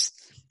 points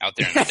out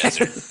there in the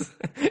desert.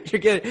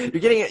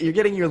 You're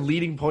getting your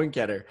leading point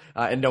getter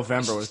in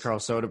November with Carl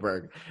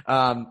Soderberg.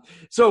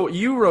 So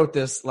you wrote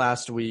this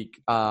last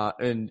week,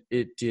 and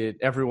it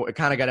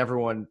kind of got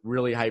everyone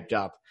really hyped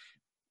up.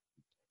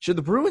 Should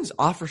the Bruins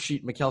offer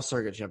sheet Mikhail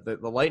Sergachev?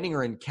 The Lightning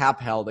are in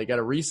cap hell. They got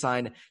to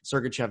re-sign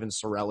Sergachev and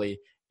Cirelli.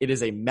 It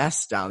is a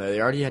mess down there.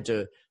 They already had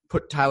to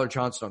put Tyler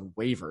Johnson on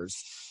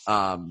waivers.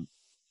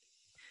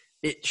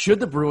 Should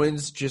the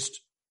Bruins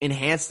just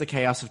enhance the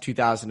chaos of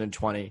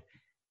 2020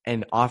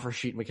 and offer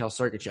sheet Mikhail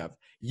Sergachev?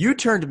 You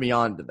turned me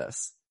on to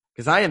this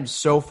because I am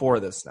so for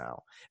this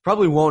now.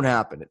 Probably won't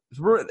happen.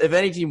 If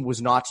any team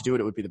was not to do it,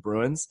 it would be the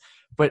Bruins.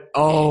 But,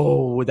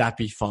 would that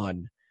be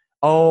fun?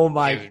 Oh,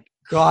 my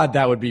God,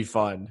 that would be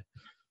fun.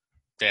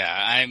 Yeah,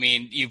 I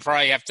mean, you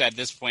probably have to, at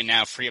this point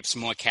now, free up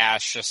some more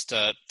cash just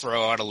to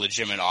throw out a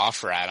legitimate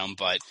offer at him.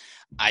 But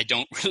I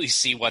don't really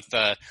see what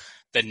the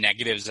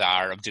negatives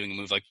are of doing a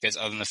move like this,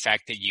 other than the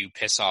fact that you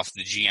piss off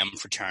the GM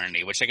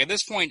fraternity, which, like, at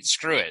this point,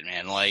 screw it,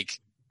 man. Like,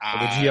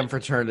 the GM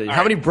fraternity. How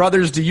right. many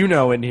brothers do you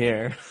know in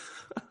here?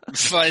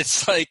 But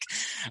it's like,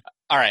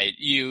 all right,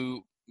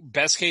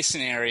 best case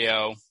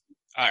scenario.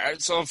 All right,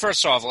 so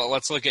first off,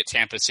 let's look at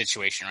Tampa's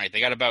situation, right?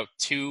 They got about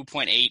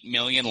 $2.8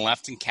 million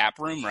left in cap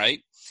room, right?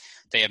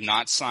 They have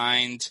not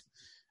signed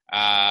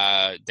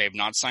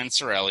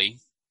Cirelli,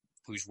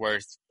 who's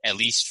worth at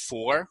least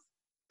 $4 million,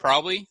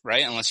 probably,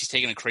 right? Unless he's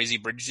taking a crazy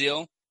bridge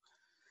deal.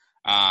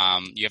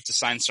 You have to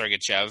sign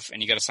Sergachev, and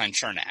you got to sign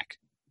Chernak.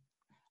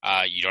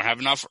 You don't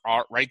have enough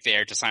right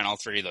there to sign all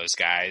three of those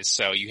guys,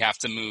 so you have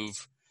to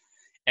move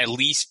at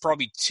least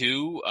probably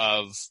 2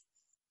 of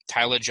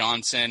Tyler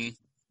Johnson,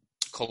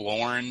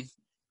 Killorn,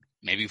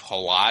 maybe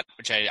Palat,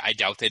 which I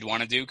doubt they'd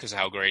want to do because of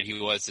how great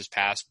he was this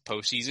past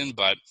postseason.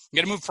 But you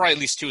got to move probably at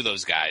least 2 of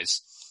those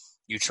guys.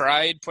 You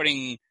tried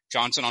putting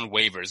Johnson on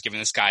waivers, giving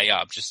this guy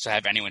up just to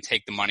have anyone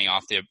take the money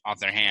off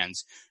their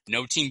hands.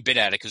 No team bid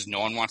at it because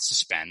no one wants to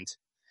spend.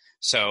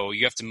 So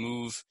you have to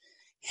move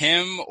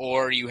him,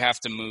 or you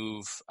have to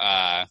move,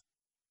 and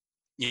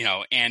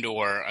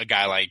or a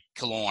guy like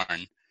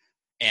Killorn.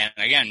 And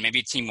again, maybe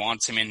a team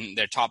wants him in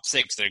their top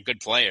 6. They're good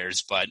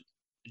players, but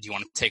do you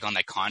want to take on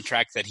that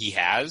contract that he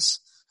has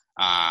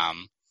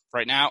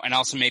right now? And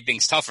also make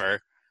things tougher.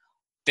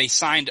 They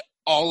signed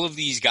all of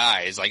these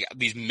guys, like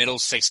these middle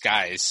 6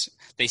 guys,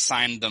 they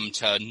signed them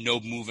to no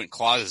movement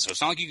clauses. So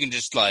it's not like you can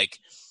just like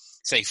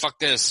say, fuck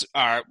this,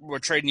 we're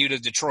trading you to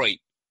Detroit.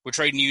 We're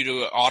trading you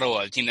to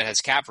Ottawa, a team that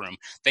has cap room.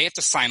 They have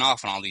to sign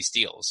off on all these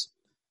deals.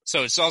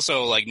 So it's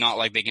also like not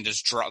like they can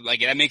just drop.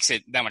 Like that makes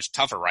it that much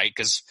tougher, right?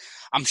 Because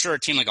I'm sure a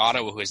team like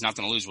Ottawa, who has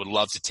nothing to lose, would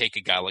love to take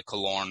a guy like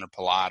Killorn or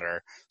Palat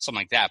or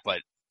something like that.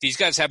 But these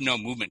guys have no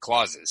movement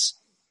clauses,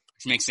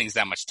 which makes things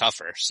that much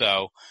tougher.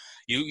 So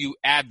you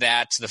add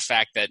that to the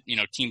fact that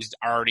teams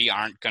already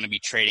aren't going to be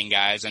trading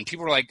guys, and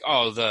people are like,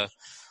 oh, the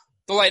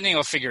Lightning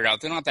will figure it out.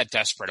 They're not that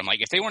desperate. I'm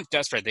like, if they weren't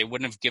desperate, they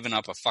wouldn't have given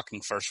up a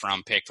fucking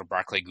first-round pick for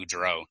Barclay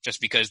Goodrow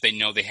just because they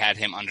know they had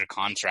him under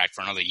contract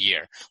for another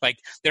year. Like,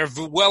 they're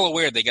well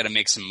aware they got to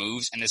make some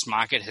moves, and this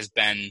market has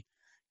been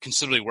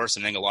considerably worse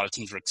than I think a lot of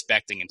teams were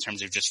expecting in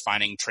terms of just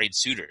finding trade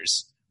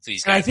suitors for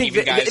these guys. And I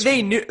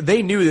think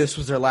they knew this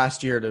was their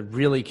last year to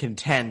really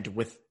contend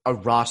with a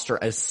roster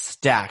as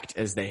stacked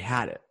as they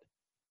had it.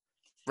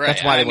 Right.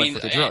 That's why they went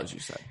for Goodrow, as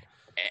you said.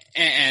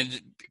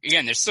 And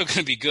again, they're still going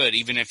to be good,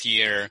 even if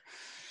you are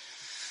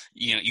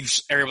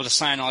able to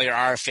sign all your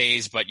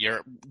RFAs, but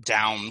you're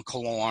down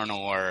Killorn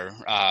or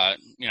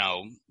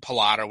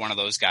Palat or one of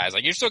those guys.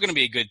 Like, you're still going to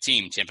be a good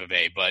team, Tampa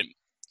Bay, but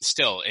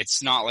still,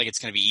 it's not like it's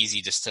going to be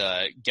easy just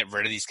to get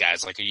rid of these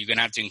guys. Like, are you going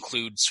to have to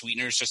include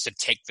sweeteners just to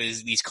take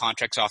these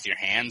contracts off your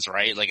hands,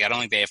 right? Like, I don't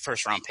think they have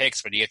first-round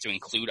picks, but you have to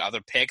include other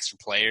picks for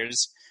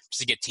players just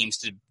to get teams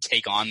to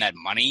take on that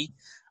money.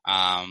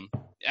 I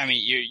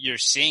mean, you're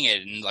seeing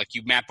it, and like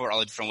you map out all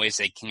the different ways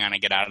they can kind of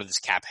get out of this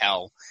cap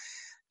hell.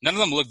 None of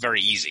them look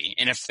very easy,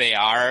 and if they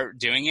are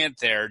doing it,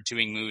 they're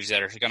doing moves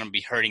that are going to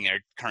be hurting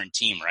their current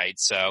team, right?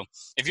 So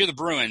if you're the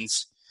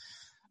Bruins,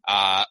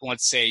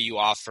 let's say you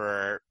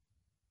offer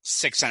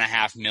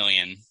 $6.5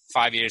 million,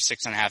 5 years,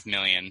 $6.5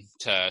 million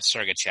to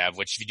Sergachev.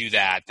 Which if you do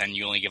that, then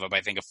you only give up, I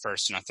think, a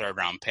first and a third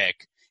round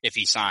pick if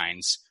he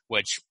signs,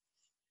 which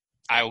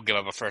I will give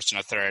up a first and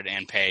a third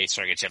and pay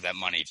Sergachev that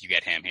money if you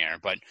get him here.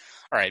 But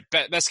all right,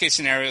 best case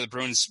scenario, the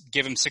Bruins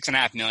give him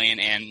 $6.5 million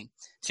and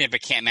Tampa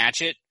can't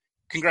match it.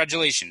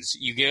 Congratulations,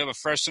 you give a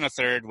first and a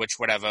third, which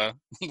whatever.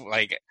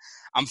 Like,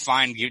 I'm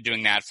fine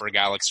doing that for a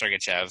guy like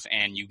Sergachev,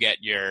 and you get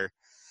your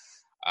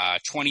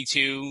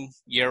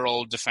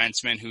 22-year-old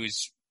defenseman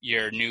who's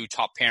your new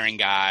top pairing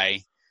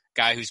guy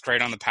who's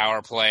great on the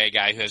power play, a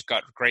guy who has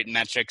got great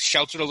metrics,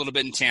 sheltered a little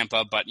bit in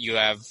Tampa, but you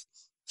have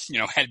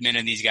Hedman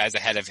and these guys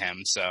ahead of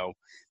him, so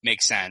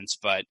makes sense.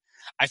 But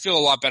I feel a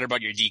lot better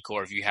about your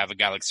decor if you have a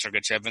guy like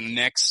Sergachev in the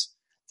mix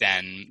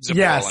than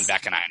Zaboral and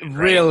Vaakanainen.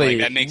 Right? Really,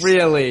 like that makes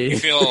really. You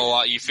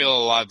feel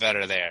a lot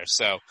better there.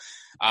 So,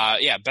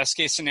 best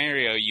case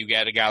scenario, you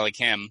get a guy like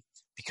him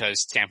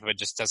because Tampa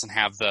just doesn't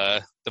have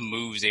the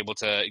moves able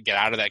to get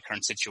out of that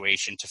current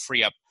situation to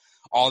free up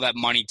all that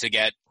money to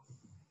get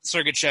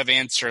Sergachev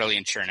and Cirelli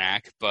and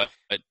Chernak. But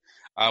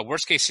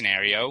worst case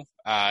scenario,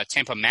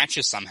 Tampa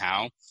matches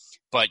somehow,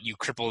 but you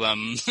cripple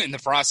them in the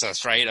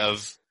process, right?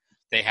 Of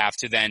they have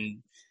to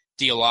then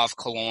deal off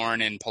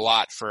Killorn and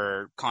Palat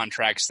for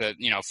contracts that,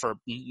 for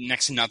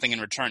next to nothing in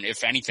return.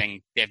 If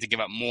anything, they have to give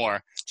up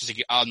more just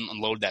to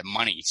unload that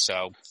money.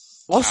 So,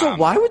 also,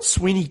 why would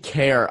Sweeney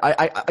care?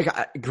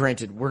 I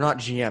granted, we're not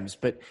GMs,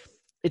 but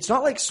it's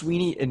not like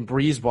Sweeney and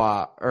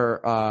Brisebois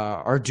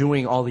are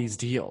doing all these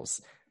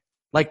deals.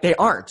 Like, they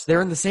aren't.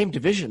 They're in the same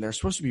division. They're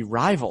supposed to be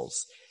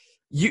rivals.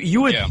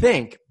 You would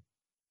think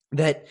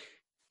that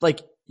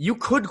like you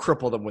could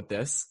cripple them with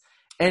this.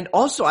 And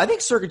also, I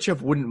think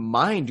Sergachev wouldn't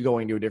mind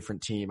going to a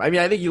different team. I mean,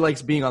 I think he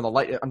likes being on the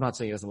Lightning. I'm not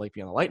saying he doesn't like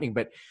being on the Lightning,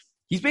 but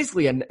he's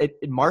basically,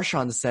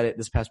 Marchand said it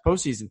this past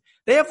postseason,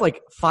 they have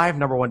like 5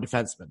 number 1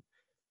 defensemen.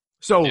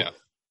 So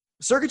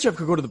Sergachev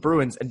could go to the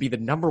Bruins and be the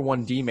number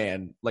 1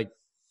 D-man, like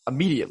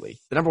immediately,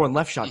 the number 1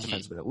 left shot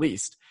defenseman at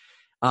least.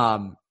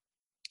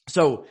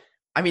 So,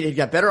 I mean, he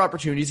got better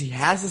opportunities. He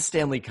has a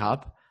Stanley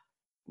Cup.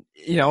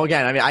 You know,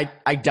 again, I mean,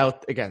 I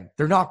doubt, again,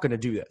 they're not going to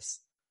do this.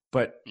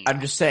 But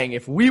I'm just saying,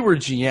 if we were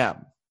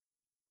GM,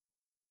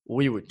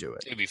 we would do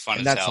it. It'd be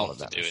fun as hell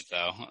to do it,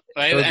 though.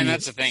 And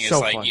that's the thing. It's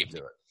like,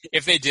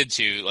 if they did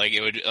too, like,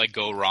 it would like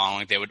go wrong.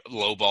 Like, they would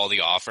lowball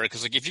the offer.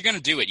 Because, like, if you're going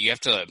to do it, you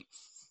have to.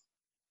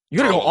 You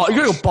gotta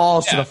go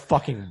balls to the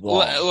fucking wall.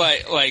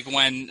 Like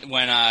when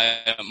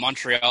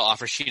Montreal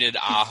offer sheeted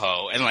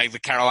Aho, and like the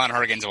Carolina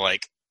Hurricanes were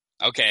like,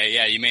 okay,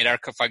 yeah, you made our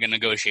fucking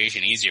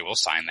negotiation easier. We'll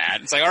sign that.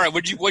 It's like, all right,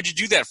 what'd you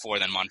do that for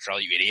then,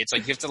 Montreal, you idiots?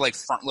 Like, you have to like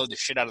front load the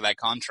shit out of that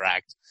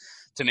contract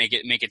to make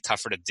it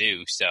tougher to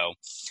do. So,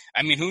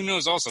 I mean, who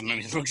knows also,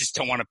 maybe they just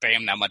don't want to pay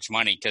him that much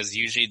money, because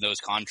usually those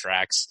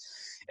contracts,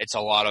 it's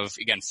a lot of,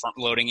 again, front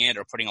loading it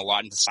or putting a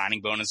lot into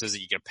signing bonuses that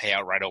you get to pay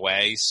out right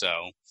away. So,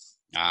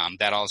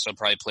 that also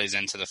probably plays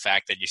into the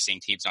fact that you're seeing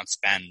teams not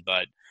spend.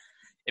 But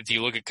if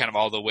you look at kind of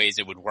all the ways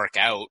it would work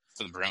out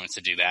for the Bruins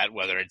to do that,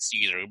 whether it's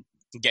either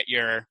get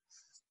your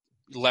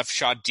left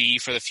shot D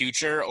for the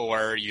future,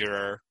 or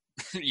you're,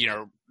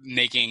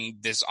 making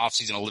this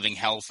offseason a living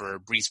hell for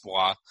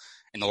Brisebois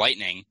and the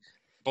Lightning,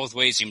 both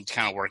ways seem to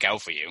kind of work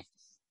out for you.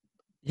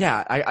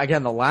 Yeah,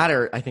 again, the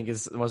latter I think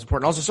is the most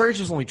important. Also,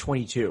 Sergey's only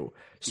 22,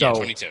 so yeah,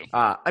 22.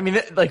 I mean,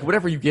 like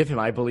whatever you give him,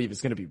 I believe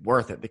is going to be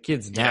worth it. The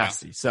kid's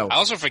nasty. Yeah. So I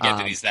also forget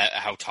that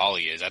how tall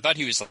he is. I thought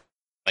he was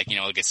like a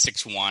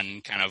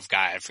 6'1" kind of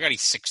guy. I forgot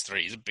he's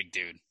 6'3". He's a big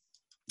dude.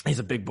 He's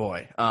a big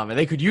boy. And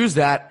they could use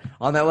that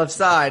on that left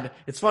side.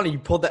 It's funny, you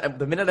pulled that,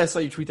 the minute I saw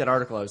you tweet that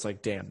article, I was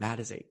like, damn, that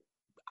is a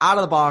out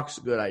of the box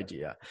good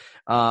idea.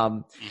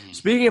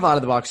 Speaking of out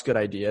of the box good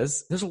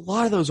ideas, there's a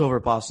lot of those over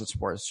at Boston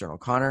Sports Journal.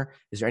 Connor,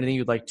 is there anything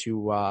you'd like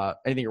to,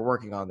 anything you're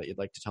working on that you'd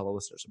like to tell the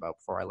listeners about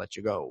before I let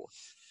you go?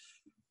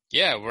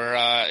 Yeah,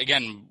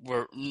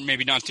 we're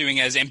maybe not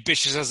doing as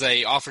ambitious as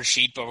a offer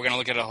sheet, but we're going to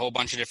look at a whole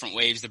bunch of different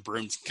ways the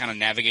Bruins kind of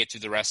navigate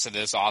through the rest of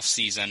this off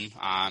season.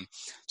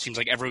 Seems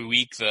like every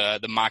week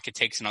the market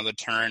takes another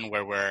turn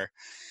where we're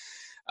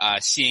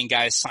seeing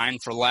guys sign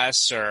for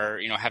less, or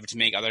having to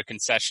make other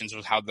concessions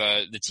with how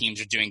the teams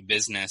are doing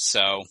business.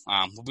 So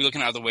we'll be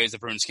looking at other ways the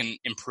Bruins can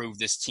improve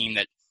this team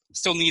that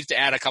still needs to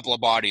add a couple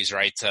of bodies,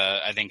 right?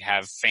 To I think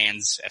have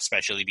fans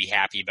especially be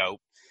happy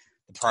about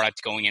the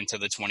product going into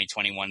the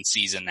 2021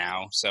 season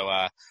now. So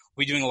we'll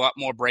be doing a lot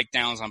more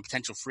breakdowns on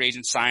potential free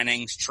agent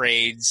signings,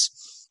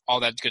 trades, all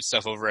that good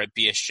stuff over at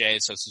BSJ.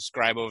 So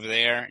subscribe over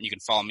there, and you can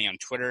follow me on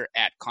Twitter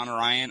at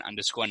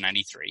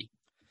ConnorRyan_93.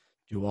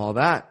 Do all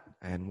that.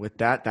 And with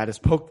that, that is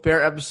Poke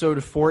Bear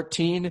episode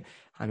 14.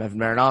 I'm Evan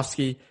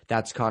Marinofsky.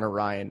 That's Connor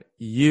Ryan.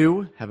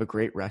 You have a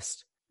great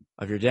rest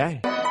of your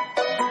day.